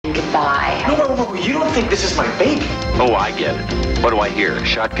Oh, you don't think this is my baby? Oh, I get it. What do I hear?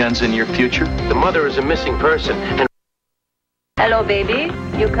 Shotguns in your future? The mother is a missing person, and... Hello, baby.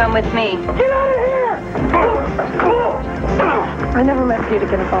 You come with me. Get out of here! I never meant for you to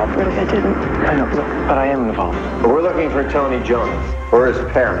get involved, really. I didn't. I know, but I am involved. We're looking for Tony Jonas, or his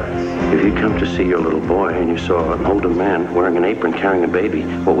parents. If you come to see your little boy and you saw an older man wearing an apron carrying a baby,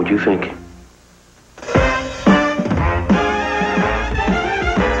 what would you think?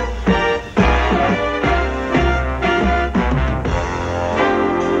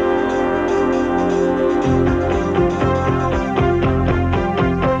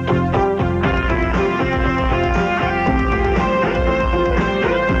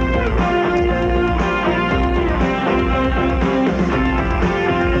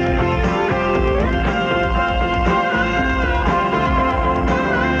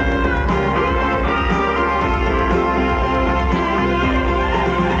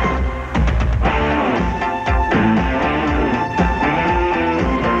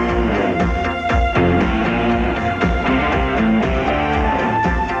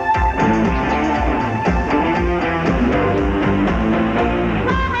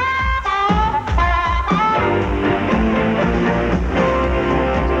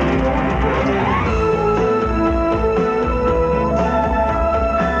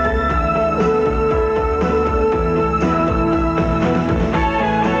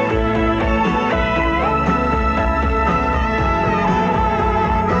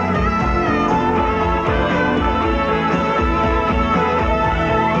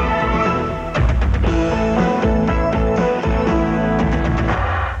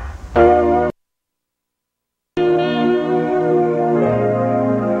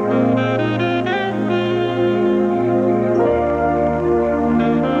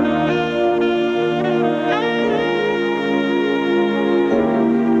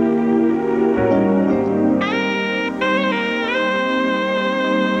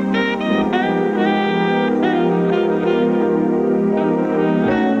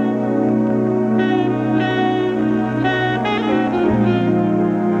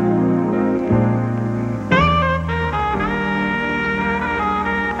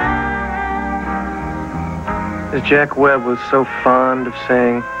 Jack Webb was so fond of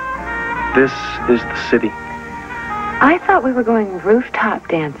saying, "This is the city." I thought we were going rooftop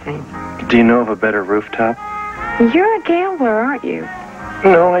dancing. Do you know of a better rooftop? You're a gambler, aren't you?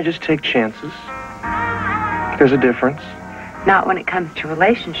 No, I just take chances. There's a difference. Not when it comes to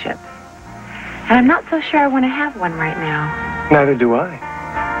relationships. And I'm not so sure I want to have one right now. Neither do I.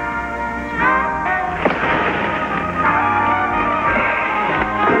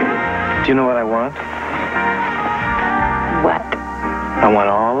 Do you know what I want? What? I want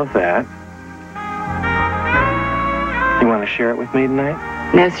all of that. You want to share it with me tonight?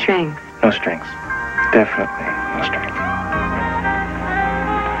 No strings. No strings. Definitely no strings.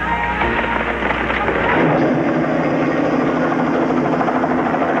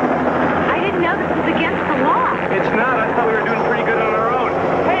 I didn't know this was against the law. It's not. I thought we were doing pretty good on our own.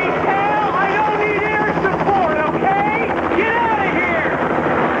 Hey, pal, I don't need air support, okay? Get out of here!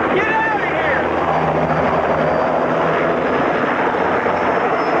 Get out of here!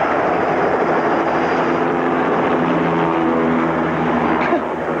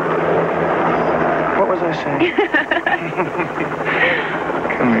 What was I saying?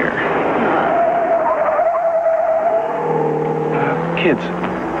 Come here. Kids.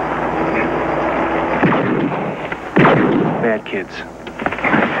 Bad kids.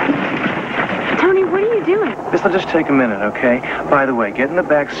 Tony, what are you doing? This'll just take a minute, okay? By the way, get in the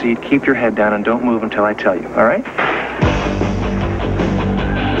back seat, keep your head down, and don't move until I tell you, all right?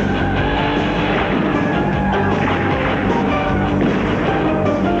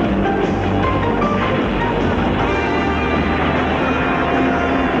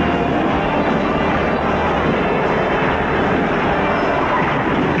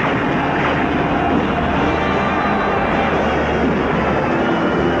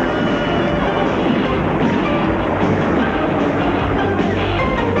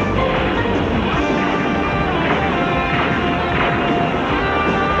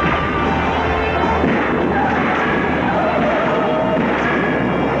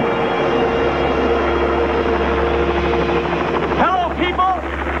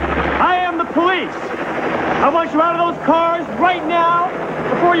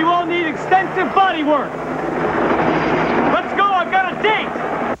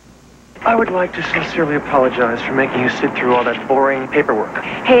 I would like to sincerely apologize for making you sit through all that boring paperwork.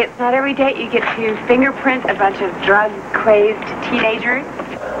 Hey, it's not every date you get to fingerprint a bunch of drug-crazed teenagers.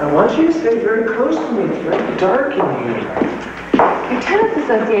 I want you to stay very close to me. It's very dark in here. The Tenants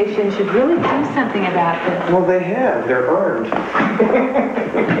Association should really do something about this. Well, they have. They're armed.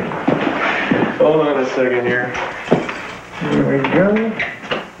 Hold on a second here. Here we go.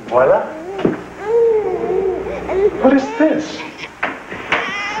 Voila. What is this?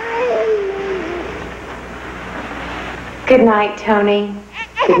 Good night, Tony.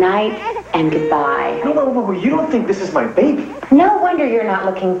 Good night and goodbye. No. You don't think this is my baby? No wonder you're not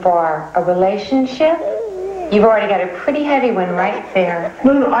looking for a relationship. You've already got a pretty heavy one right there.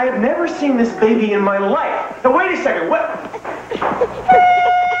 No. I have never seen this baby in my life. Now, wait a second. What?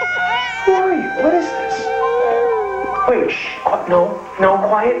 Who are you? What is this? Wait, shh. No,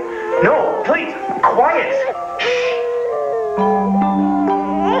 quiet. No, please, quiet.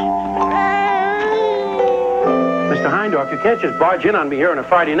 Mr. Heindorf, you can't just barge in on me here on a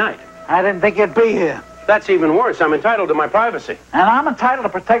Friday night. I didn't think you'd be here. That's even worse. I'm entitled to my privacy. And I'm entitled to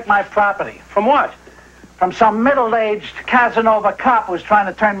protect my property. From what? From some middle-aged Casanova cop who's trying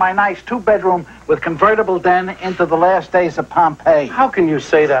to turn my nice two-bedroom with convertible den into the last days of Pompeii. How can you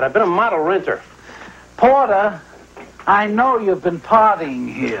say that? I've been a model renter. Porter, I know you've been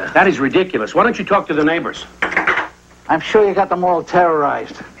partying here. That is ridiculous. Why don't you talk to the neighbors? I'm sure you got them all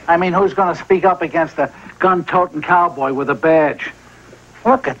terrorized. I mean, who's going to speak up against a gun-toting cowboy with a badge?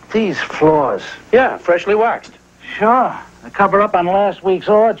 Look at these floors. Yeah, freshly waxed. Sure, to cover up on last week's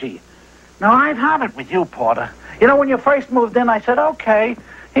orgy. Now, I've had it with you, Porter. You know, when you first moved in, I said, okay,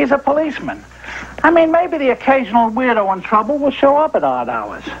 he's a policeman. I mean, maybe the occasional weirdo in trouble will show up at odd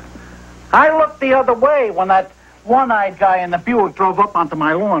hours. I looked the other way when that one-eyed guy in the Buick drove up onto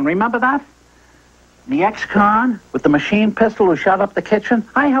my lawn. Remember that? The ex-con with the machine pistol who shot up the kitchen?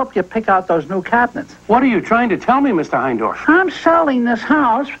 I helped you pick out those new cabinets. What are you trying to tell me, Mr. Heindorf? I'm selling this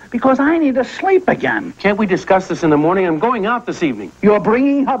house because I need to sleep again. Can't we discuss this in the morning? I'm going out this evening. You're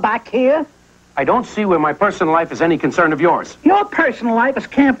bringing her back here? I don't see where my personal life is any concern of yours. Your personal life is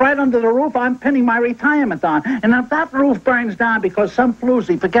camped right under the roof I'm pinning my retirement on. And if that roof burns down because some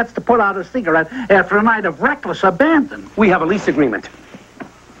floozy forgets to put out a cigarette after a night of reckless abandon... We have a lease agreement.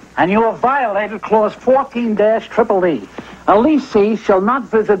 And you have violated Clause 14-EEE. A leasee shall not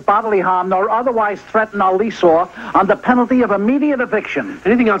visit bodily harm nor otherwise threaten a leaseor under penalty of immediate eviction.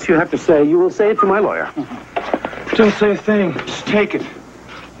 Anything else you have to say, you will say it to my lawyer. Don't say a thing. Just take it.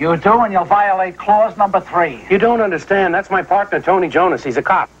 You do, and you'll violate clause number 3. You don't understand. That's my partner, Tony Jonas. He's a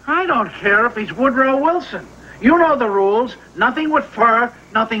cop. I don't care if he's Woodrow Wilson. You know the rules. Nothing with fur,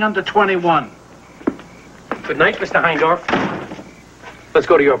 nothing under 21. Good night, Mr. Heindorf. Let's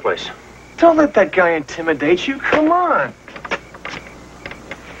go to your place. Don't let that guy intimidate you. Come on.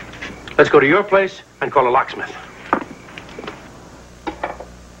 Let's go to your place and call a locksmith.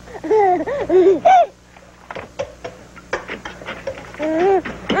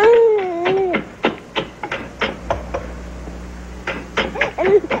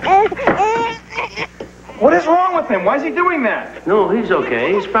 What is wrong with him? Why is he doing that? No, he's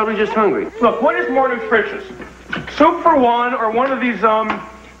okay. He's probably just hungry. Look, what is more nutritious? Soup for one, or one of these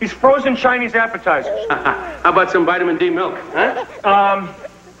frozen Chinese appetizers? How about some vitamin D milk, huh?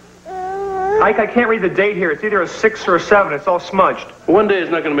 Ike, I can't read the date here. It's either a 6 or a 7. It's all smudged. One day is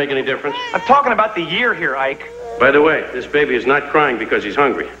not going to make any difference. I'm talking about the year here, Ike. By the way, this baby is not crying because he's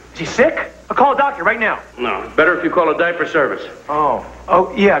hungry. Is he sick? I'll call a doctor right now. No, it's better if you call a diaper service. Oh,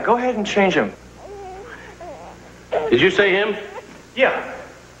 yeah, go ahead and change him. Did you say him? Yeah.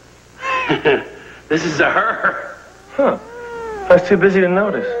 This is a her. Huh. I was too busy to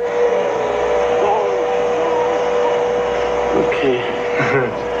notice. Okay.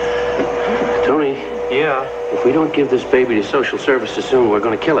 Tony. Yeah? If we don't give this baby to social services soon, we're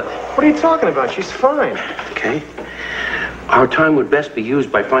going to kill it. What are you talking about? She's fine. Okay. Our time would best be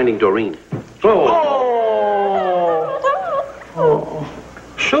used by finding Doreen.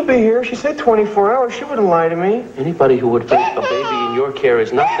 She'll be here. She said 24 hours. She wouldn't lie to me. Anybody who would place a baby in your care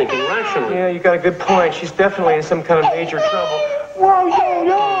is not thinking rationally. Yeah, you got a good point. She's definitely in some kind of major trouble. Whoa,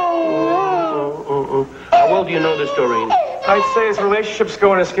 How well do you know this, Doreen? I'd say his relationship's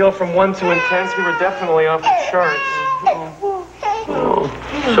going on a scale from 1 to intense. We were definitely off the charts.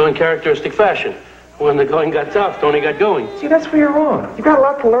 So in characteristic fashion, when the going got tough, Tony got going. See, that's where you're wrong. You got a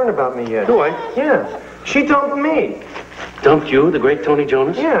lot to learn about me yet. Do I? Yeah. She dumped me. Dumped you, the great Tony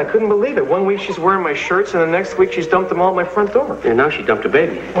Jonas? Yeah, I couldn't believe it. One week she's wearing my shirts, and the next week she's dumped them all at my front door. And now she dumped a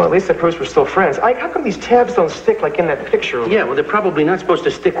baby. Well, at least that proves we're still friends. Ike, how come these tabs don't stick like in that picture? Yeah, well, they're probably not supposed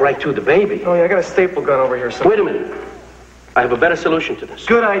to stick right to the baby. Oh, yeah, I got a staple gun over here somewhere. Wait a minute. I have a better solution to this.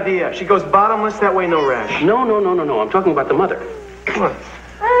 Good idea. She goes bottomless, that way no rash. No. I'm talking about the mother. Come on.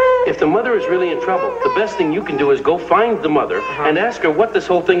 If the mother is really in trouble, the best thing you can do is go find the mother and ask her what this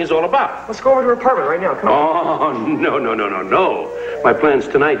whole thing is all about. Let's go over to her apartment right now. Come on. Oh, no. My plans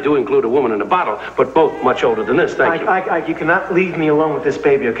tonight do include a woman and a bottle, but both much older than this, thank you. Ike, you cannot leave me alone with this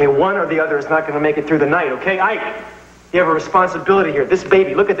baby, okay? One or the other is not going to make it through the night, okay? Ike, you have a responsibility here. This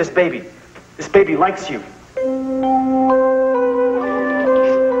baby, look at this baby. This baby likes you.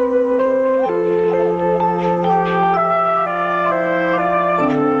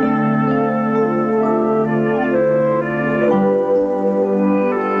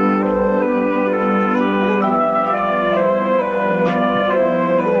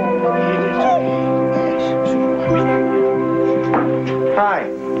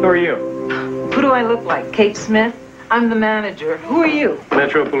 Kate Smith. I'm the manager. Who are you?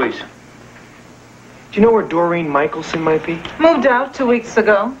 Metro Police. Do you know where Doreen Michelson might be? Moved out 2 weeks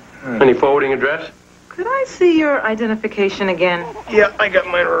ago. Any forwarding address? Could I see your identification again? Yeah, I got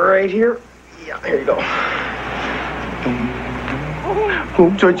mine right here. Yeah, here you go.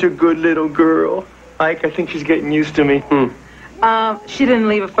 Oh, such a good little girl. Ike, I think she's getting used to me. She didn't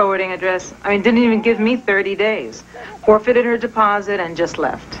leave a forwarding address. I mean, didn't even give me 30 days. Forfeited her deposit and just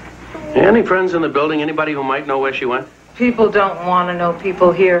left. Any friends in the building? Anybody who might know where she went? People don't want to know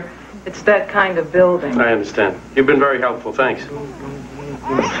people here. It's that kind of building. I understand. You've been very helpful. Thanks.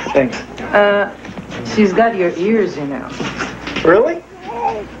 Thanks. She's got your ears, you know. Really?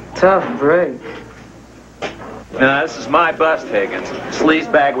 Tough break. Now, this is my bust, Higgins.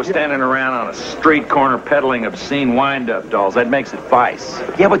 Sleazebag was standing around on a street corner peddling obscene wind-up dolls. That makes it vice.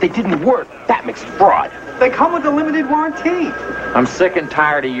 Yeah, but they didn't work. That makes it fraud. They come with a limited warranty. I'm sick and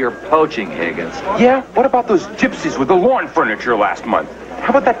tired of your poaching, Higgins. Yeah? What about those gypsies with the lawn furniture last month? How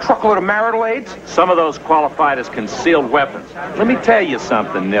about that truckload of marital aids? Some of those qualified as concealed weapons. Let me tell you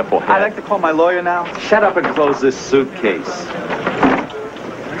something, Nipplehead. I'd like to call my lawyer now. Shut up and close this suitcase.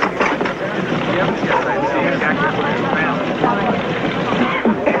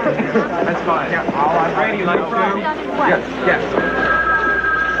 That's fine. Brady, like Yes.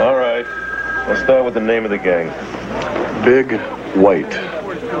 All right. Let's start with the name of the gang. Big White. Hey,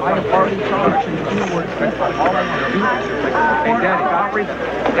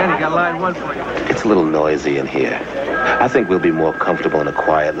 Daddy, got line one for you. It's a little noisy in here. I think we'll be more comfortable in a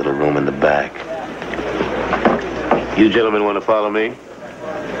quiet little room in the back. You gentlemen want to follow me?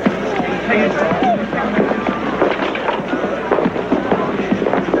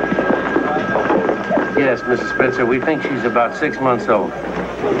 Yes, Mrs. Spitzer, we think she's about 6 months old.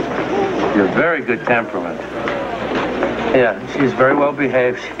 She has very good temperament. Yeah, she's very well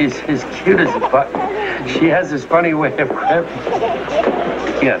behaved. She's as cute as a button. She has this funny way of grabbing.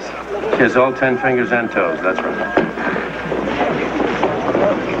 Yes, she has all 10 fingers and toes, that's right.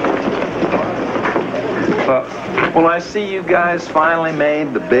 Well, I see you guys finally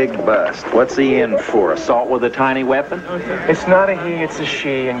made the big bust. What's he in for? Assault with a tiny weapon? It's not a he, it's a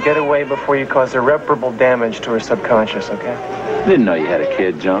she, and get away before you cause irreparable damage to her subconscious, okay? Didn't know you had a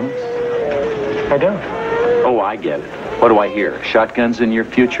kid, Jones. I don't. Oh, I get it. What do I hear? Shotguns in your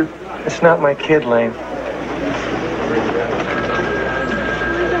future? It's not my kid, Lane.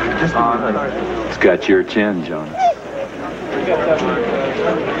 It's got your chin, Jones.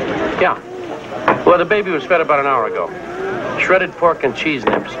 Yeah. Well, the baby was fed about an hour ago. Shredded pork and cheese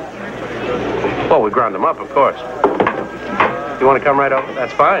nips. Well, we ground them up, of course. You want to come right over?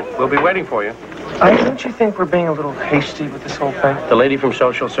 That's fine. We'll be waiting for you. Don't you think we're being a little hasty with this whole thing? The lady from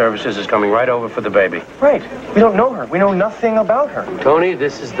social services is coming right over for the baby. Right. We don't know her. We know nothing about her. Tony,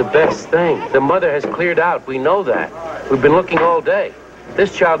 this is the best thing. The mother has cleared out. We know that. We've been looking all day.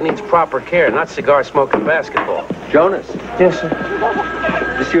 This child needs proper care, not cigar-smoking basketball. Jonas. Yes, sir.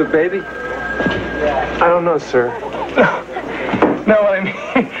 Is this your baby? I don't know, sir. No,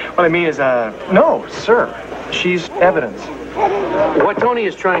 what I mean is, no, sir. She's evidence. What Tony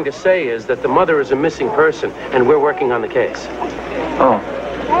is trying to say is that the mother is a missing person, and we're working on the case. Oh.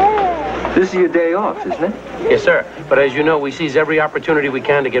 This is your day off, isn't it? Yes, sir. But as you know, we seize every opportunity we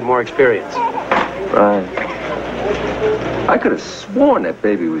can to get more experience. Right. I could have sworn that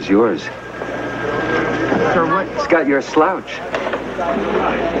baby was yours. Sir, what? It's got your slouch.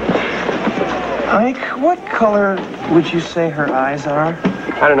 Ike, what color would you say her eyes are?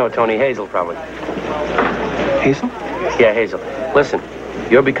 I don't know, Tony. Hazel, probably. Hazel? Yeah, Hazel. Listen,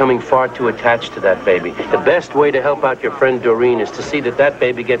 you're becoming far too attached to that baby. The best way to help out your friend Doreen is to see that that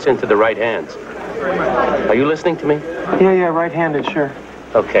baby gets into the right hands. Are you listening to me? Yeah, right-handed, sure.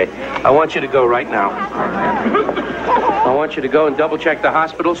 Okay. I want you to go right now. I want you to go and double-check the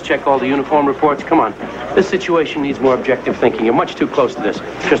hospitals, check all the uniform reports. Come on. This situation needs more objective thinking. You're much too close to this.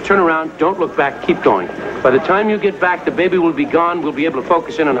 Just turn around, don't look back, keep going. By the time you get back, the baby will be gone. We'll be able to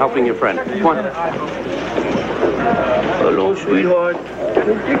focus in on helping your friend. Come on. Hello, sweetheart.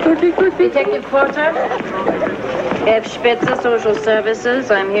 Detective Porter, F. Spitzer, Social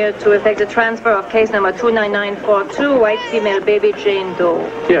Services. I'm here to effect a transfer of case number 29942, white female baby Jane Doe.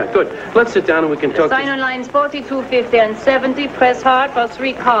 Yeah, good. Let's sit down and we can talk. Sign on lines 42, 50, and 70. Press hard for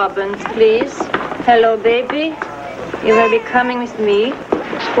 3 carbons, please. Hello, baby. You will be coming with me.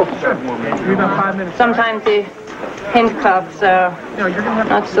 Sometimes the handcuffs are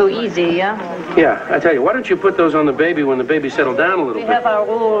not so easy, yeah? Yeah, I tell you, why don't you put those on the baby when the baby settled down a little bit? We have our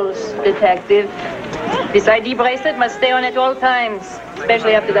rules, detective. This ID bracelet must stay on at all times,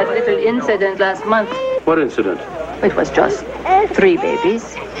 especially after that little incident last month. What incident? It was just 3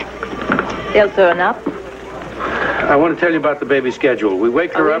 babies. They'll turn up. I want to tell you about the baby schedule. We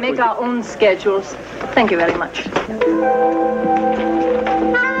wake her up. We make our own schedules. Thank you very much.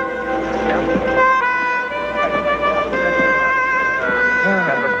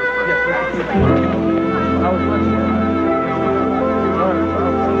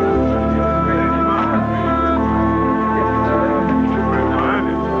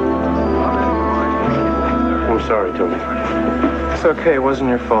 I'm sorry, Tony. It's okay. It wasn't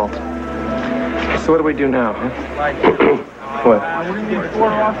your fault. So what do we do now, huh? What?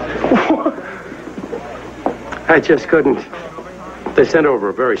 I just couldn't. They sent over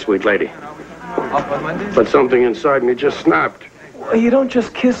a very sweet lady. But something inside me just snapped. Well, you don't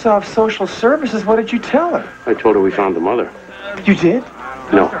just kiss off social services. What did you tell her? I told her we found the mother. You did?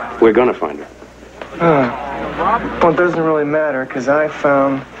 No, we're gonna find her. Well, it doesn't really matter, because I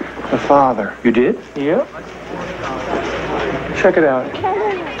found the father. You did? Yep. Check it out.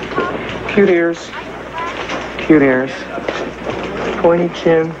 Cute ears. Cute ears. Pointy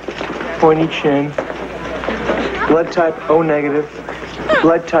chin. Pointy chin. Blood type O negative.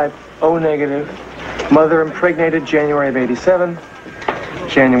 Blood type O negative. Mother impregnated January of 87.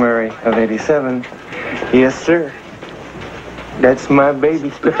 January of 87. Yes, sir. That's my baby.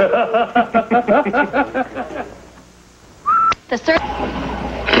 The third...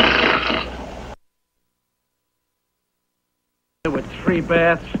 With 3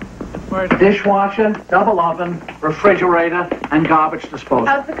 baths, dishwasher, double oven, refrigerator, and garbage disposal.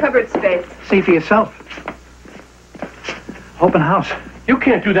 How's the cupboard space? See for yourself. Open house. You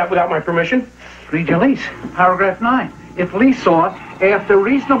can't do that without my permission. Read your lease. Paragraph 9. If leaseor, after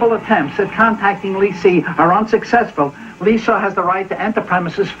reasonable attempts at contacting leasee are unsuccessful, leaseor has the right to enter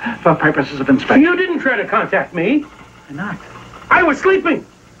premises for purposes of inspection. You didn't try to contact me. Why not? I was sleeping.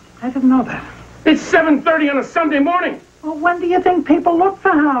 I didn't know that. It's 7:30 on a Sunday morning. Well, when do you think people look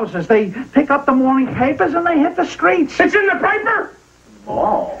for houses? They pick up the morning papers and they hit the streets. It's in the paper.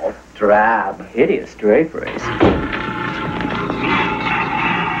 Oh, drab, hideous draperies.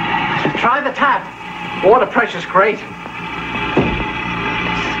 Try the tap. Water pressure's great.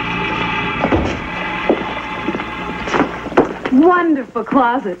 Wonderful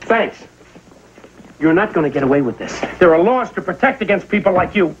closet. Thanks. You're not going to get away with this. There are laws to protect against people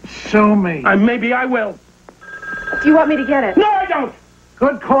like you. Sue me. Maybe I will. Do you want me to get it? No, I don't.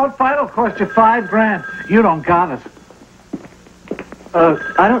 Good court fight will cost you $5,000. You don't got it.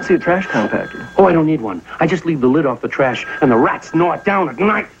 I don't see a trash compactor. Oh, I don't need one. I just leave the lid off the trash and the rats gnaw it down at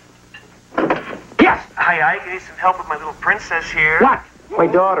night. Yes. Hi, Ike. I need some help with my little princess here. What? My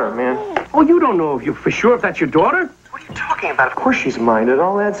daughter, man. Oh, you don't know if you're for sure if that's your daughter? What are you talking about? Of course she's mine. It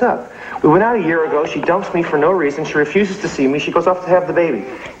all adds up. We went out a year ago. She dumps me for no reason. She refuses to see me. She goes off to have the baby.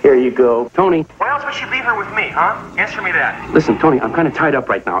 Here you go. Tony. Why else would she leave her with me, huh? Answer me that. Listen, Tony, I'm kind of tied up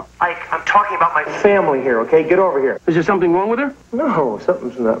right now. Ike, I'm talking about my family here, okay? Get over here. Is there something wrong with her? No,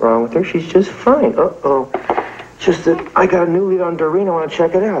 something's not wrong with her. She's just fine. Uh-oh. Just that I got a new lead on Doreen. I want to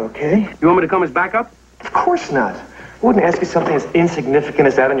check it out, okay? You want me to come as backup? Of course not. I wouldn't ask you something as insignificant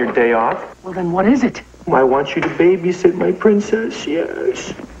as that on your day off. Well, then what is it? I want you to babysit my princess,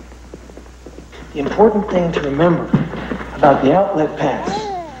 yes. The important thing to remember about the outlet pass,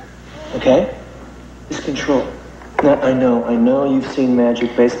 okay, is control. Now, I know you've seen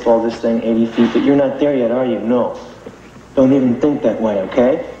Magic Baseball this thing 80 feet, but you're not there yet, are you? No. Don't even think that way,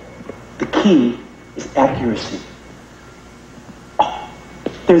 okay? The key is accuracy. Oh,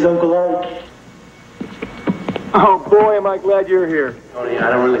 there's Uncle Ike. Oh, boy, am I glad you're here. Tony, I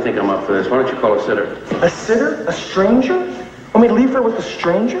don't really think I'm up for this. Why don't you call a sitter? A sitter? A stranger? Want me to leave her with a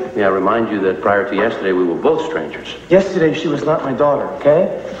stranger? Yeah, I remind you that prior to yesterday, we were both strangers. Yesterday, she was not my daughter, okay?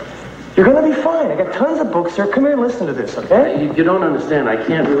 You're gonna be fine. I got tons of books here. Come here and listen to this, okay? You don't understand. I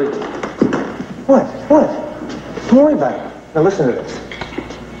can't really... What? Don't worry about it. Now listen to this.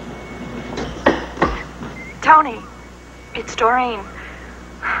 Tony, it's Doreen.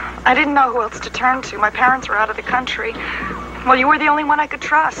 I didn't know who else to turn to. My parents were out of the country. Well, you were the only one I could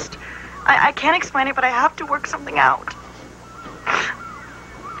trust. I can't explain it, but I have to work something out.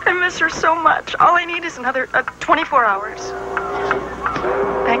 I miss her so much. All I need is another 24 hours.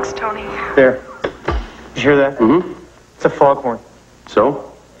 Thanks, Tony. There. Did you hear that? Mm-hmm. It's a foghorn.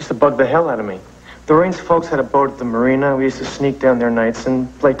 So? Used to bug the hell out of me. Doreen's folks had a boat at the marina. We used to sneak down there nights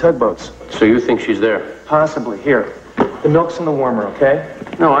and play tugboats. So you think she's there? Possibly. Here. The milk's in the warmer, okay?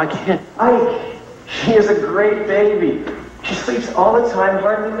 No, I can't. Ike, she is a great baby. She sleeps all the time,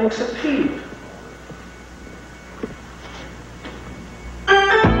 hardly makes a peep.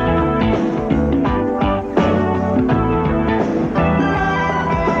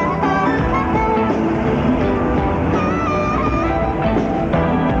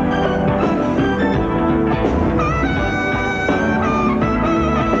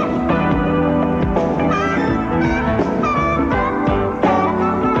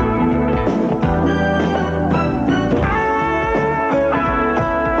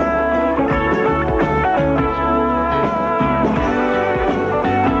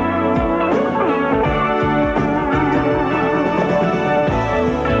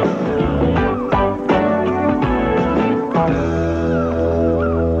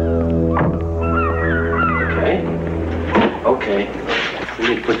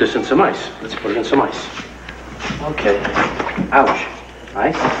 This in some ice. Let's put it in some ice. Okay. Ouch.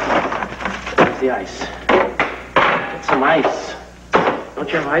 Ice? Where's the ice? Get some ice. Don't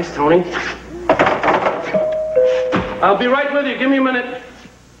you have ice, Tony? I'll be right with you. Give me a minute.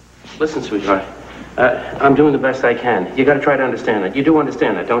 Listen, sweetheart. I'm doing the best I can. You got to try to understand that. You do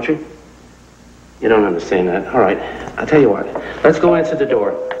understand that, don't you? You don't understand that. All right. I'll tell you what. Let's go answer the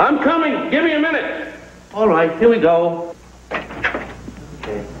door. I'm coming. Give me a minute. All right. Here we go.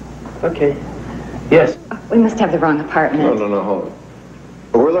 Okay. Yes. We must have the wrong apartment. No, hold on.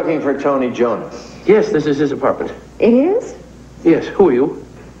 We're looking for Tony Jonas. Yes, this is his apartment. It is? Yes. Who are you?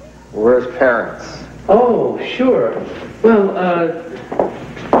 We're his parents. Oh, sure. Well,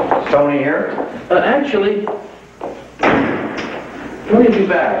 Tony here? Actually, let me be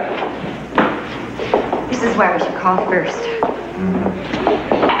back. This is why we should call first.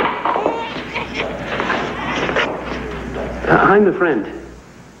 I'm the friend.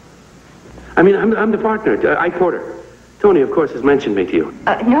 I mean, I'm the partner, Ike Porter. Tony, of course, has mentioned me to you.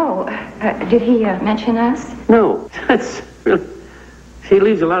 No. Did he mention us? No. That's really... He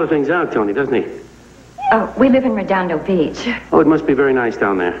leaves a lot of things out, Tony, doesn't he? Oh, we live in Redondo Beach. Oh, it must be very nice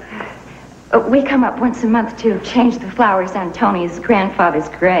down there. We come up once a month to change the flowers on Tony's grandfather's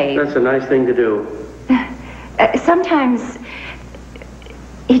grave. That's a nice thing to do. Sometimes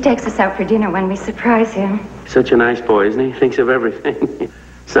he takes us out for dinner when we surprise him. Such a nice boy, isn't he? Thinks of everything.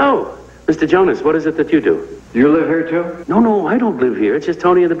 So... Mr. Jonas, what is it that you do? Do you live here, too? No, I don't live here. It's just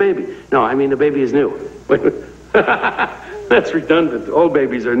Tony and the baby. No, I mean the baby is new. That's redundant. All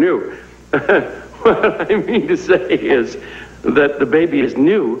babies are new. What I mean to say is that the baby is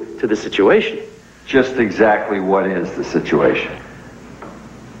new to the situation. Just exactly what is the situation?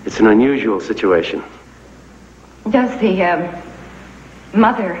 It's an unusual situation. Does the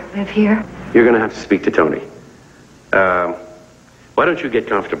mother live here? You're going to have to speak to Tony. Why don't you get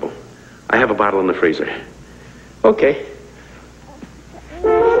comfortable? I have a bottle in the freezer. Okay.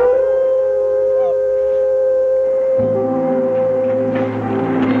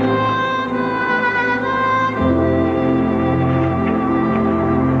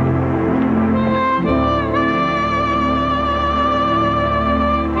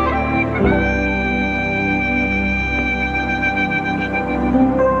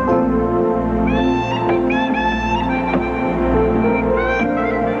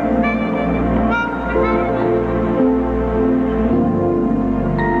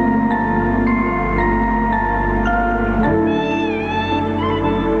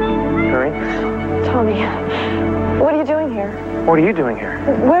 What are you doing here?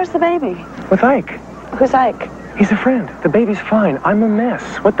 Where's the baby? With Ike. Who's Ike? He's a friend. The baby's fine. I'm a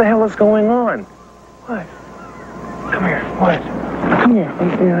mess. What the hell is going on? What? Come here. What? Come here.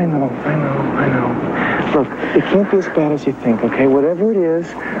 Yeah, I know. Look, it can't be as bad as you think, okay? Whatever it is,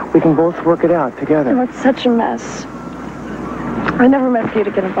 we can both work it out together. Oh, it's such a mess. I never meant for you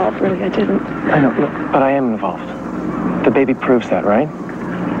to get involved, really. I didn't. I know, look, but I am involved. The baby proves that, right?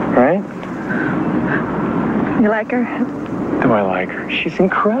 Right? You like her? Do I like her? She's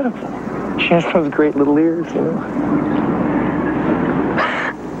incredible. She has those great little ears, you know.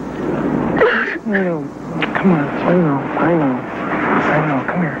 I know. Come on. I know.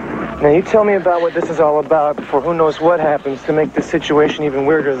 Come here. Now, you tell me about what this is all about before who knows what happens to make this situation even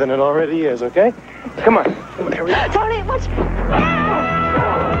weirder than it already is, okay? Come on. Come on, here we go. Tony, what's...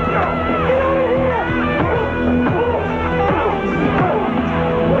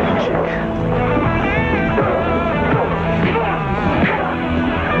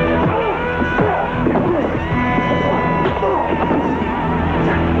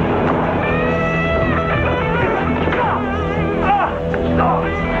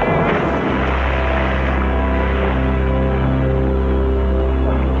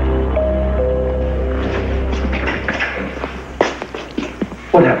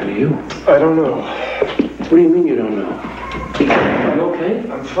 What happened to you? I don't know. What do you mean you don't know? Are you okay?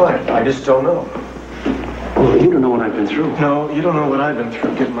 I'm fine. I just don't know. Well, you don't know what I've been through. No, you don't know what I've been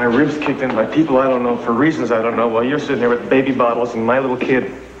through. Getting my ribs kicked in by people I don't know for reasons I don't know while you're sitting there with baby bottles and my little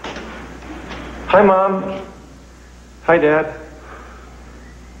kid. Hi, Mom. Hi, Dad.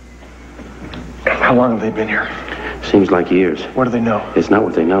 How long have they been here? Seems like years. What do they know? It's not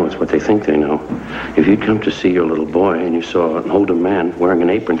what they know, it's what they think they know. If you'd come to see your little boy and you saw an older man wearing an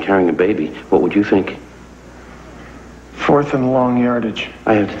apron carrying a baby, what would you think? Fourth and long yardage.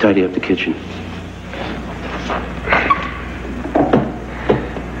 I have to tidy up the kitchen.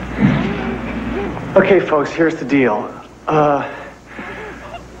 Okay, folks, here's the deal.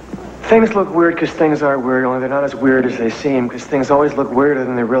 Things look weird because things are weird, only they're not as weird as they seem, because things always look weirder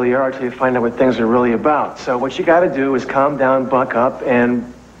than they really are until you find out what things are really about. So what you gotta do is calm down, buck up,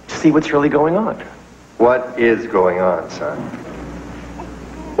 and see what's really going on. What is going on, son?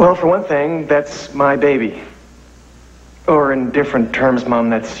 Well, for one thing, that's my baby. Or in different terms, Mom,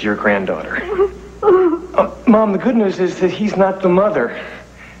 that's your granddaughter. Mom, the good news is that he's not the mother.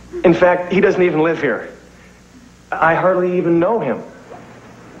 In fact, he doesn't even live here. I hardly even know him.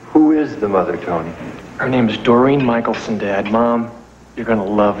 Who is the mother, Tony? Her name is Doreen Michelson, Dad. Mom, you're gonna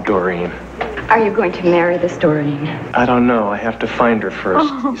love Doreen. Are you going to marry this Doreen? I don't know. I have to find her first.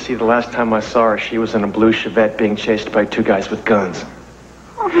 Oh. You see, the last time I saw her, she was in a blue Chevette being chased by two guys with guns.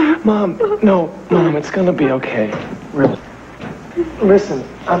 Mom, no, Mom, it's gonna be okay. Really. Listen,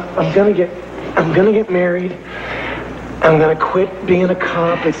 I'm gonna get married. I'm gonna quit being a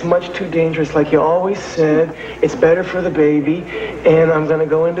cop. It's much too dangerous, like you always said. It's better for the baby, and I'm gonna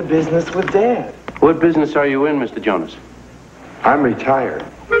go into business with Dad. What business are you in, Mr. Jonas? I'm retired.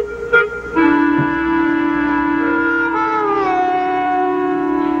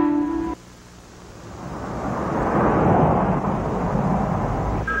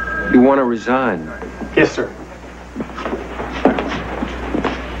 You want to resign? Yes, sir.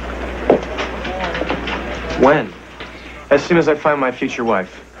 When? As soon as I find my future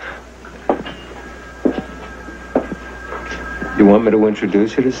wife. You want me to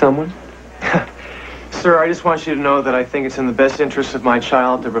introduce you to someone? Sir, I just want you to know that I think it's in the best interest of my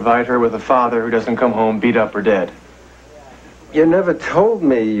child to provide her with a father who doesn't come home beat up or dead. You never told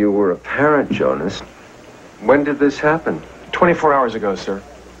me you were a parent, Jonas. When did this happen? 24 hours ago, sir.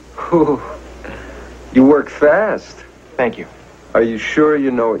 Ooh, you work fast. Thank you. Are you sure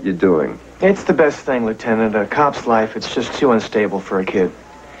you know what you're doing? It's the best thing, Lieutenant. A cop's life, it's just too unstable for a kid.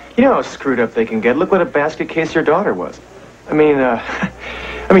 You know how screwed up they can get. Look what a basket case your daughter was. I mean,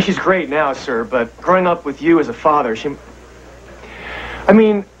 she's great now, sir, but growing up with you as a father,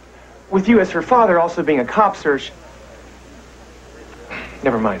 with you as her father also being a cop, sir,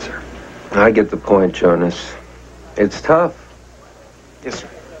 Never mind, sir. I get the point, Jonas. It's tough. Yes, sir.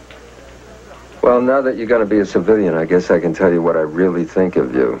 Well, now that you're going to be a civilian, I guess I can tell you what I really think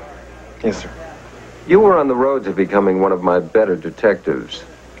of you. Yes, sir. You were on the road to becoming one of my better detectives.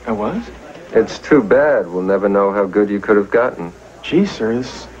 I was? It's too bad. We'll never know how good you could have gotten. Gee, sir,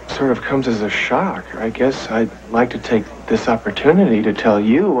 this sort of comes as a shock. I guess I'd like to take this opportunity to tell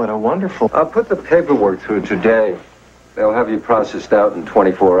you what a wonderful... I'll put the paperwork through today. They'll have you processed out in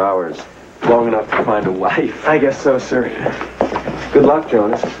 24 hours. Long enough to find a wife. I guess so, sir. Good luck,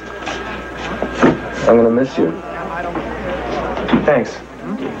 Jonas. I'm going to miss you. Thanks.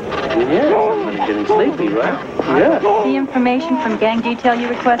 Yeah, somebody's getting sleepy, right? Yeah. The information from gang detail you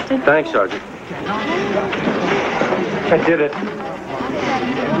requested? Thanks, Sergeant. I did it.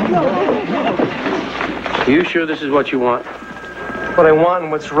 Are you sure this is what you want? What I want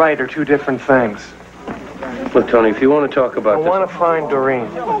and what's right are two different things. Look, Tony, if you want to talk about I want to find Doreen.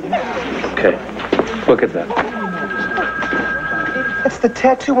 Okay. Look at that. That's the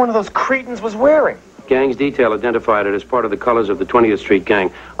tattoo one of those cretins was wearing. Gang's detail identified it as part of the colors of the 20th Street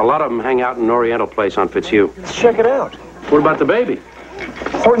gang. A lot of them hang out in an Oriental place on Fitzhugh. Let's check it out. What about the baby?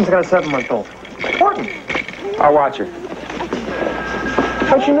 Horton's got a 7-month-old. Horton! I'll watch her.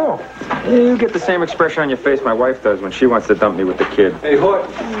 How'd you know? You get the same expression on your face my wife does when she wants to dump me with the kid. Hey, Hoyt.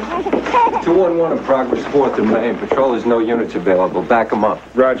 211 in progress, 4th and Main. Patrol has no units available. Back them up.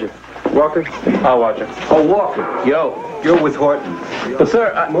 Roger. Walker? I'll watch it. Oh, Walker. Yo. You're with Horton. But,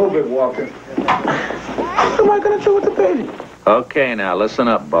 sir, Move it, Walker. What am I going to do with the baby? Okay, now, listen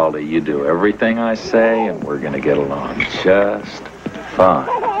up, Baldy. You do everything I say, and we're going to get along just fine.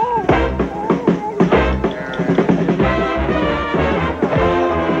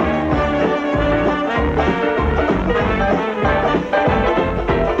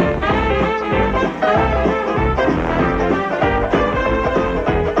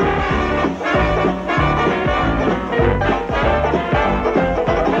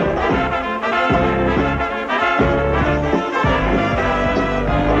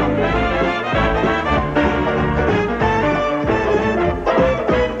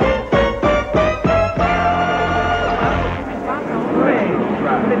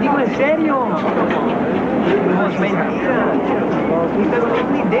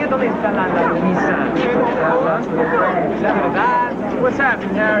 What's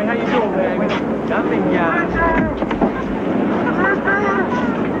happening, Harry? How you doing, baby? Nothing,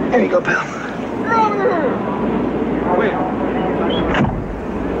 Here you go, pal. Wait.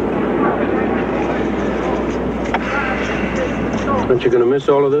 Aren't you going to miss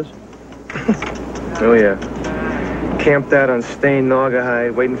all of this? Oh, yeah. Camped out on Stain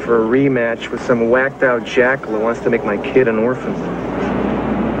Naugahyde, waiting for a rematch with some whacked-out jackal who wants to make my kid an orphan.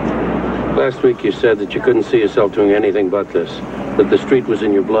 Last week you said that you couldn't see yourself doing anything but this, that the street was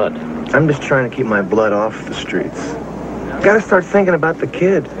in your blood. I'm just trying to keep my blood off the streets. Gotta start thinking about the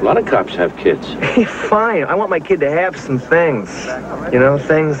kid. A lot of cops have kids. Fine, I want my kid to have some things. You know,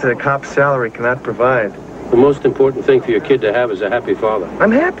 things that a cop's salary cannot provide. The most important thing for your kid to have is a happy father.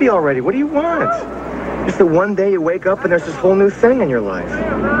 I'm happy already. What do you want? Just the one day you wake up and there's this whole new thing in your life.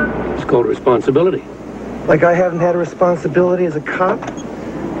 It's called responsibility. Like I haven't had a responsibility as a cop?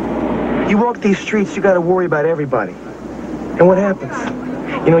 You walk these streets, you gotta worry about everybody. And what happens?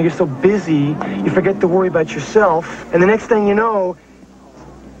 You know, you're so busy, you forget to worry about yourself, and the next thing you know,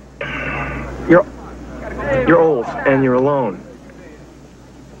 you're old and you're alone.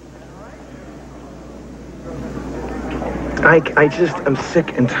 I'm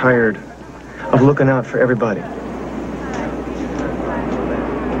sick and tired of looking out for everybody.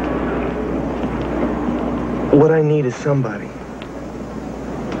 What I need is somebody.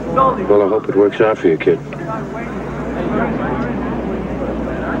 Well, I hope it works out for you, kid.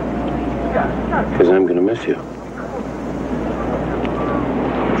 Because I'm going to miss you.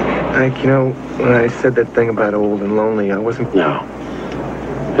 Ike, you know, when I said that thing about old and lonely, I wasn't... No.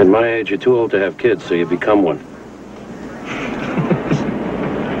 At my age, you're too old to have kids, so you become one.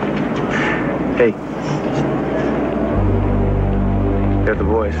 Hey. They're the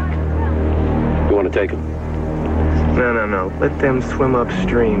boys. You want to take them? No. Let them swim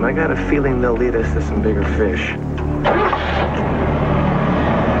upstream. I got a feeling they'll lead us to some bigger fish.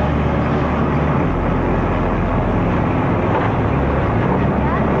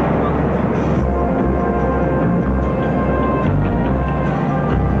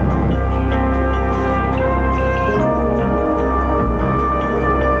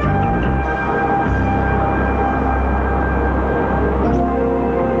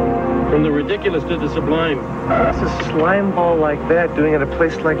 From the ridiculous to the sublime. What's a slime ball like that doing at a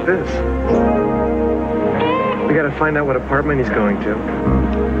place like this? We gotta find out what apartment he's going to.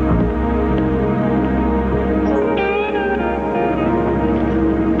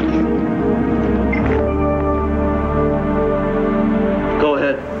 Go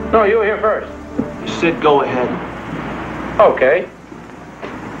ahead. No, you were here first. You said go ahead. Okay.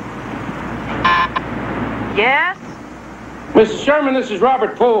 Yes? Mrs. Sherman, this is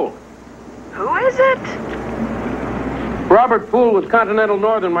Robert Poole. Who is it? Robert Poole with Continental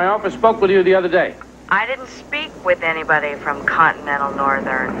Northern. My office spoke with you the other day. I didn't speak with anybody from Continental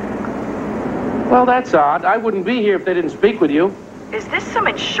Northern. Well, that's odd. I wouldn't be here if they didn't speak with you. Is this some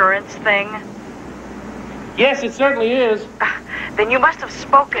insurance thing? Yes, it certainly is. Then you must have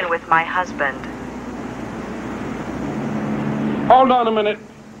spoken with my husband. Hold on a minute.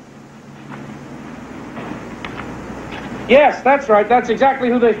 Yes, that's right. That's exactly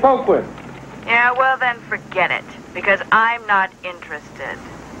who they spoke with. Yeah, well then forget it, because I'm not interested.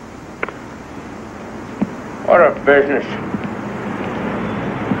 What a business.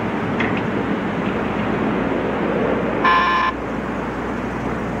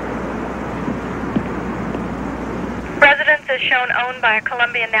 Residence is shown owned by a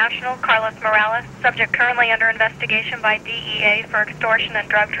Colombian national, Carlos Morales, subject currently under investigation by DEA for extortion and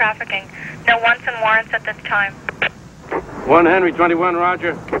drug trafficking. No wants and warrants at this time. 1 Henry 21,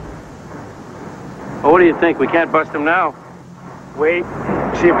 Roger. Oh, what do you think? We can't bust him now. Wait,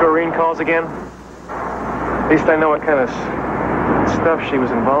 see if Doreen calls again. At least I know what kind of stuff she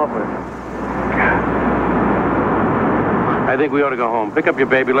was involved with. I think we ought to go home. Pick up your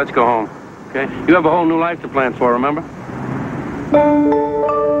baby. Let's go home. Okay? You have a whole new life to plan for, remember?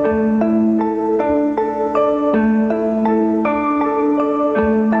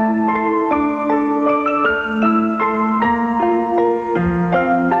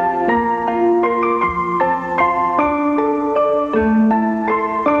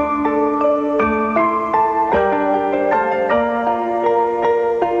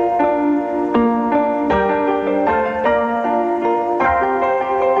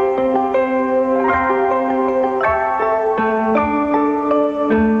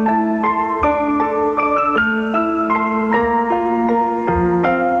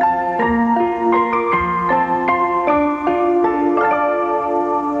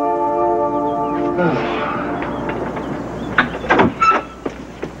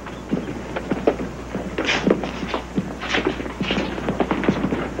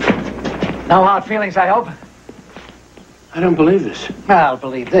 No hard feelings, I hope? I don't believe this. I'll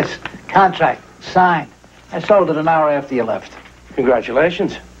believe this. Contract signed. I sold it an hour after you left.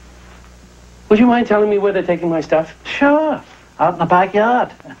 Congratulations. Would you mind telling me where they're taking my stuff? Sure. Out in the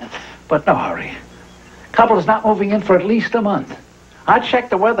backyard. But no hurry. Couple is not moving in for at least a month. I checked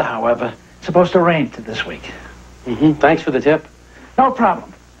the weather, however. It's supposed to rain this week. Thanks for the tip. No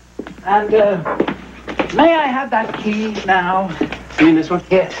problem. And, may I have that key now? You mean this one?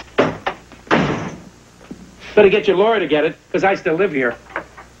 Yes. Better get your lawyer to get it, because I still live here.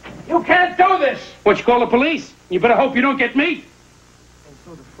 You can't do this! What, you call the police? You better hope you don't get me. And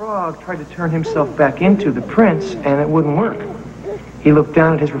so the frog tried to turn himself back into the prince, and it wouldn't work. He looked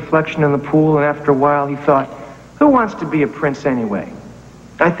down at his reflection in the pool, and after a while he thought, who wants to be a prince anyway?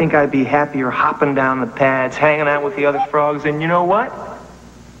 I think I'd be happier hopping down the pads, hanging out with the other frogs, and you know what?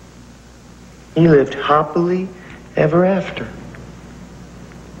 He lived happily ever after.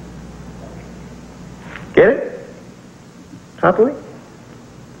 Get it? Happily?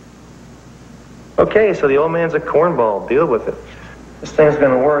 Okay, so the old man's a cornball. Deal with it. This thing's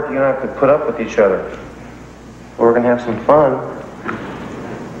gonna work. You're gonna have to put up with each other. We're gonna have some fun.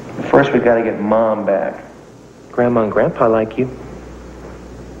 But first, we gotta get Mom back. Grandma and Grandpa like you.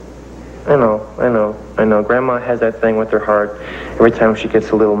 I know. Grandma has that thing with her heart every time she gets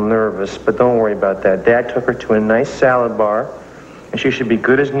a little nervous, but don't worry about that. Dad took her to a nice salad bar, and she should be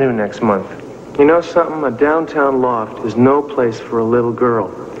good as new next month. You know something? A downtown loft is no place for a little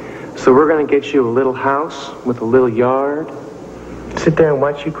girl. So we're gonna get you a little house with a little yard. Sit there and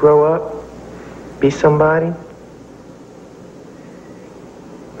watch you grow up. Be somebody.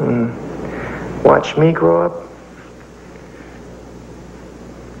 Watch me grow up.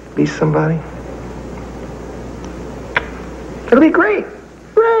 Be somebody. It'll be great.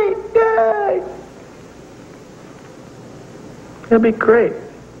 Great. Yay. It'll be great.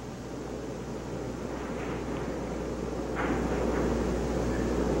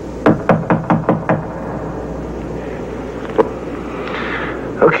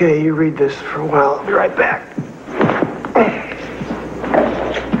 Okay, you read this for a while. I'll be right back.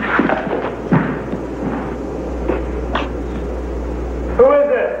 Who is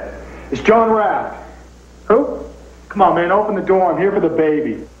it? It's John Raft. Who? Come on, man, open the door. I'm here for the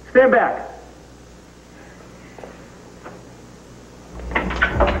baby. Stand back.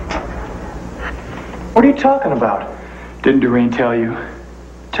 What are you talking about? Didn't Doreen tell you?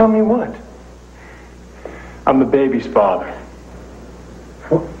 Tell me what? I'm the baby's father.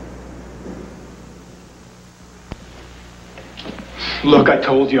 What? Look, I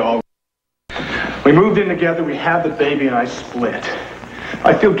told you all. We moved in together, we had the baby, and I split.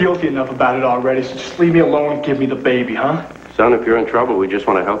 I feel guilty enough about it already, so just leave me alone and give me the baby, huh? Son, if you're in trouble, we just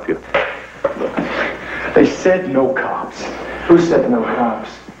want to help you. Look, they said no cops. Who said no cops?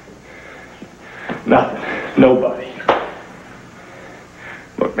 Nothing. Nobody.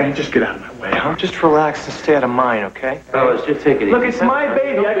 Look, man, just get out of my way, huh? Just relax and stay out of mine, okay? Fellas, just take it easy. Look, it's my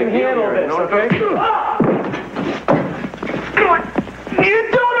baby. I can handle this, okay?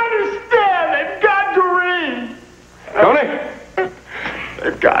 You don't understand. They've got Doreen. Tony?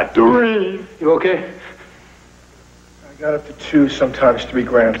 They've got Doreen. You okay? I got up to 2, sometimes 3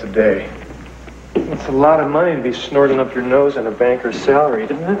 grams a day. It's a lot of money to be snorting up your nose on a banker's salary,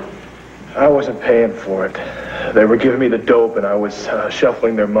 isn't it? I wasn't paying for it. They were giving me the dope, and I was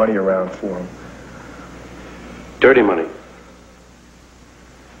shuffling their money around for them. Dirty money.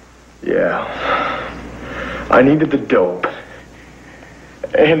 Yeah. I needed the dope.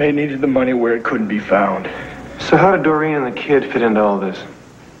 And they needed the money where it couldn't be found. So how did Doreen and the kid fit into all this?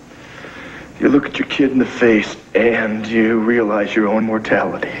 You look at your kid in the face and you realize your own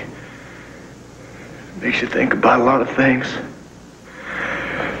mortality. Makes you think about a lot of things.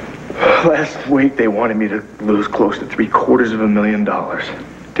 Last week they wanted me to lose close to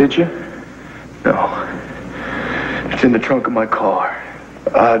 $750,000. Did you? No. It's in the trunk of my car.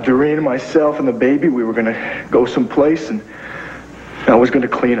 Doreen and myself and the baby, we were gonna go someplace and I was gonna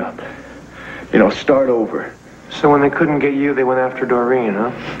clean up. You know, start over. So when they couldn't get you, they went after Doreen,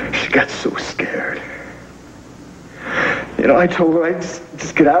 huh? She got so scared. You know, I told her I'd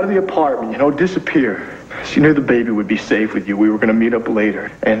just get out of the apartment, you know, disappear. She knew the baby would be safe with you. We were gonna meet up later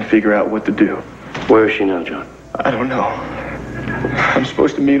and figure out what to do. Where is she now, John? I don't know. I'm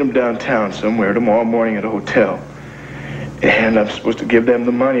supposed to meet them downtown somewhere tomorrow morning at a hotel. And I'm supposed to give them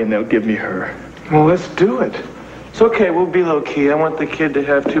the money and they'll give me her. Well, let's do it. It's okay, we'll be low-key. I want the kid to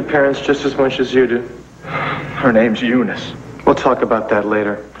have two parents just as much as you do. Her name's Eunice. We'll talk about that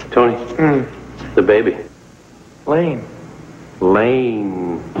later. Tony? The baby. Lane.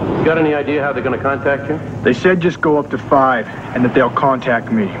 Lane. You got any idea how they're going to contact you? They said just go up to 5 and that they'll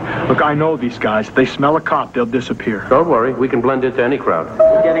contact me. Look, I know these guys. If they smell a cop, they'll disappear. Don't worry. We can blend into any crowd.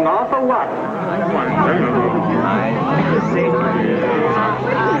 Getting off or what?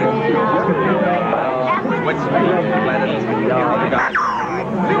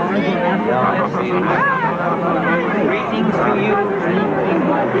 Greetings to you.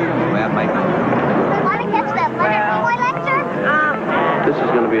 This is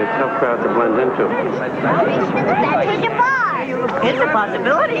going to be a tough crowd to blend into. It's a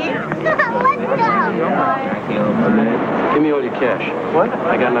possibility. Let's go. Give me all your cash. What?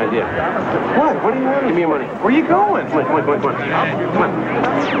 I got an idea. What? What do you want? Give me your money. Where are you going? Come on. Come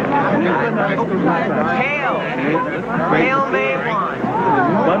on. Hail. Hail May 1.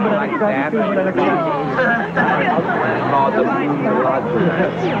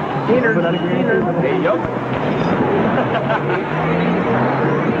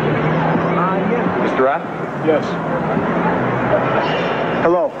 Mr. Rath? Yes.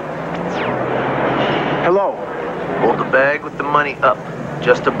 Hello. Hello. Hold the bag with the money up,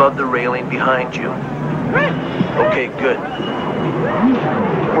 just above the railing behind you. Okay, good.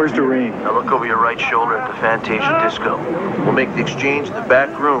 Where's Doreen? Now look over your right shoulder at the Fantasia Disco. We'll make the exchange in the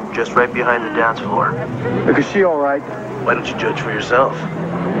back room, just right behind the dance floor. Look, is she all right? Why don't you judge for yourself?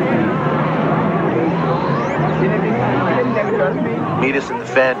 Meet us in the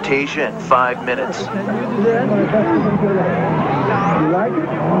Fantasia in 5 minutes. You like it?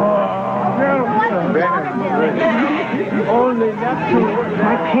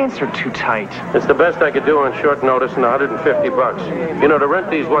 My pants are too tight. It's the best I could do on short notice and $150. You know, to rent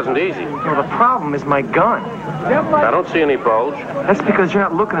these wasn't easy. Well, the problem is my gun. I don't see any bulge. That's because you're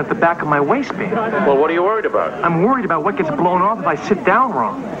not looking at the back of my waistband. Well, what are you worried about? I'm worried about what gets blown off if I sit down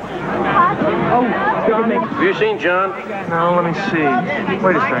wrong. Have you seen John? No, let me see.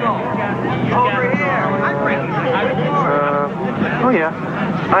 Wait a second. Over here. Oh, yeah.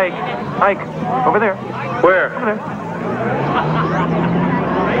 Ike. Over there. Where? Over there.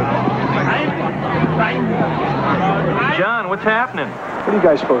 John, what's happening? What are you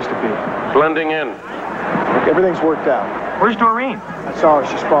guys supposed to be? Blending in. Look, everything's worked out. Where's Doreen? I saw her.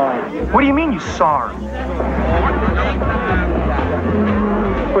 She's fine. What do you mean you saw her?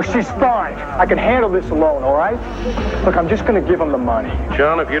 Look, she's fine. I can handle this alone, all right? Look, I'm just going to give them the money.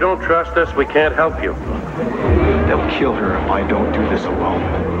 John, if you don't trust us, we can't help you. They'll kill her if I don't do this alone.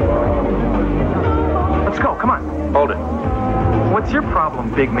 Let's go. Come on. Hold it. What's your problem,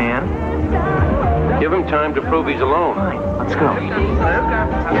 big man? Give him time to prove he's alone. Fine. Let's go.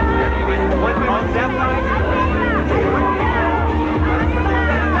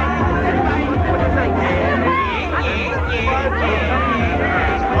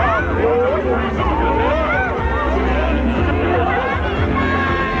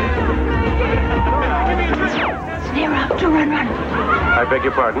 Near up to run. I beg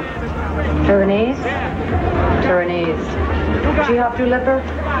your pardon? Turnese. She have to lipper.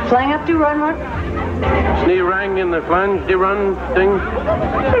 Flying up to run. Snee rang in the flange, de run thing?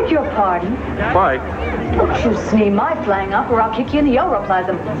 Beg your pardon. Why? Don't you snee my flying up or I'll kick you in the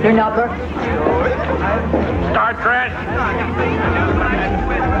Europlasm. You're nubber. Start crash.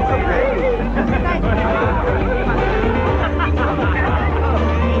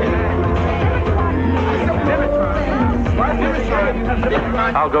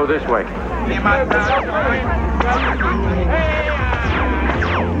 I'll go this way.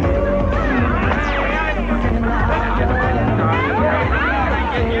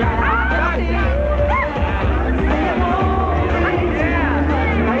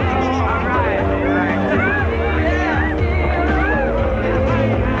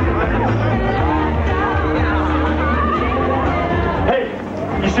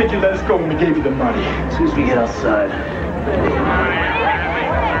 said you'd let us go when we gave you the money. As soon as we get outside.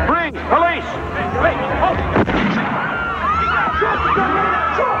 Bring police! Hey, hold it!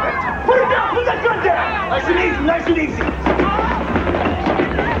 Put it down! Put that gun down! Nice and easy, nice and easy.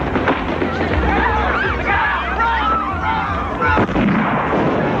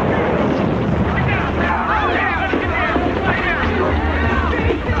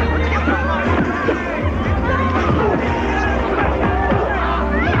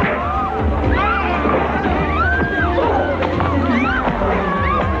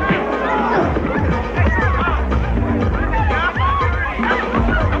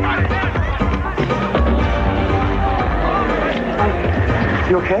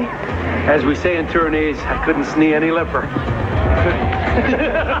 You okay? As we say in Turinese, I couldn't snee any lipper.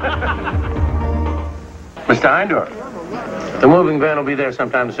 Mr. Heindorf, the moving van will be there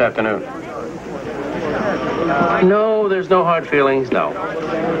sometime this afternoon. No, there's no hard feelings, no.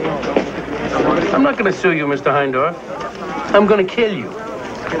 I'm not going to sue you, Mr. Heindorf. I'm going to kill you.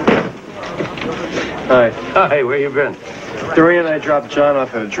 Hi. Hi, where you been? Doreen and I dropped John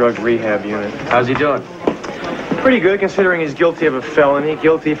off at a drug rehab unit. How's he doing? Pretty good, considering he's guilty of a felony,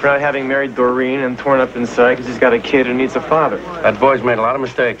 guilty for not having married Doreen and torn up inside because he's got a kid who needs a father. That boy's made a lot of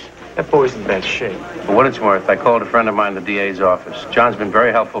mistakes. That boy's in bad shape. For what it's worth, I called a friend of mine in the DA's office. John's been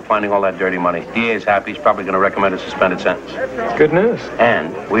very helpful finding all that dirty money. DA's happy. He's probably going to recommend a suspended sentence. Good news.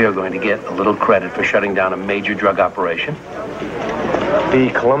 And we are going to get a little credit for shutting down a major drug operation. The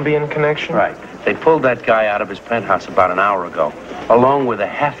Colombian connection? Right. They pulled that guy out of his penthouse about an hour ago, along with a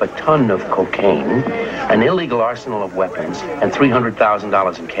half a ton of cocaine, an illegal arsenal of weapons, and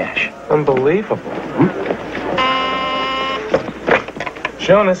 $300,000 in cash. Unbelievable.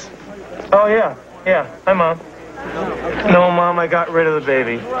 Jonas. Oh, yeah. Hi, Mom. No, Mom, I got rid of the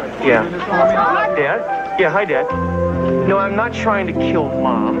baby. Yeah. Dad? Yeah, hi, Dad. No, I'm not trying to kill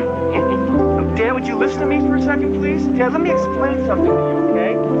Mom. Dad, would you listen to me for a second, please? Dad, let me explain something to you,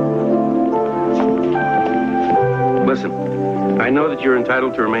 okay? Listen, I know that you're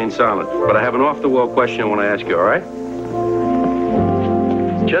entitled to remain silent, but I have an off-the-wall question I want to ask you, all right?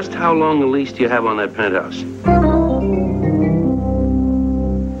 Just how long a lease do you have on that penthouse?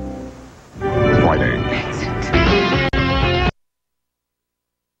 Friday.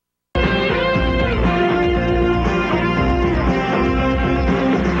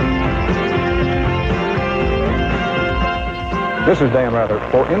 This is Dan Rather.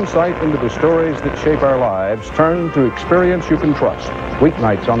 For insight into the stories that shape our lives, turn to Experience You Can Trust.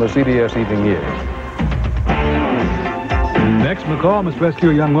 Weeknights on the CBS Evening News. Next, McCall must rescue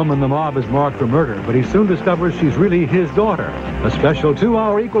a young woman the mob has marked for murder, but he soon discovers she's really his daughter. A special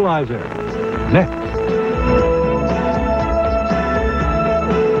 2-hour equalizer. Next.